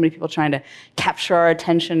now. So many people trying to capture our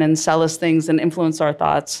attention and sell us things and influence our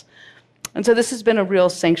thoughts. And so this has been a real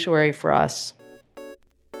sanctuary for us.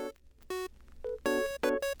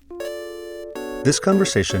 This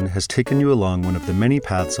conversation has taken you along one of the many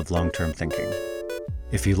paths of long-term thinking.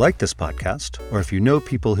 If you like this podcast, or if you know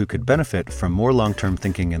people who could benefit from more long-term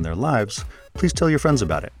thinking in their lives, please tell your friends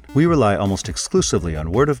about it. We rely almost exclusively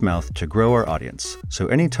on word of mouth to grow our audience, so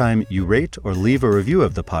anytime you rate or leave a review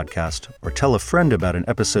of the podcast, or tell a friend about an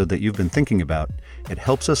episode that you've been thinking about, it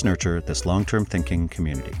helps us nurture this long-term thinking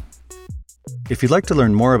community. If you'd like to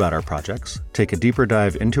learn more about our projects, take a deeper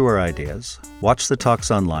dive into our ideas, watch the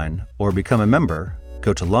talks online, or become a member,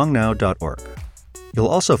 go to longnow.org. You'll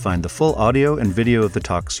also find the full audio and video of the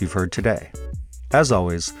talks you've heard today. As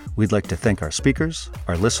always, we'd like to thank our speakers,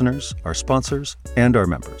 our listeners, our sponsors, and our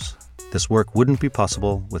members. This work wouldn't be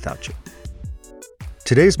possible without you.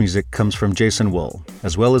 Today's music comes from Jason Wool,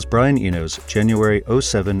 as well as Brian Eno's January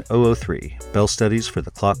 07003 Bell Studies for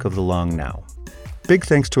the Clock of the Long Now. Big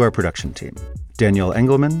thanks to our production team, Danielle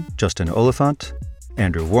Engelman, Justin Oliphant,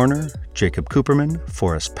 Andrew Warner, Jacob Cooperman,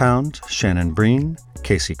 Forrest Pound, Shannon Breen,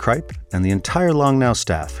 Casey Kripe, and the entire Long Now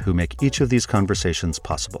staff who make each of these conversations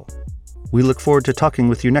possible. We look forward to talking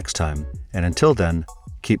with you next time, and until then,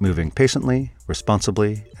 keep moving patiently,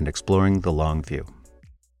 responsibly, and exploring the long view.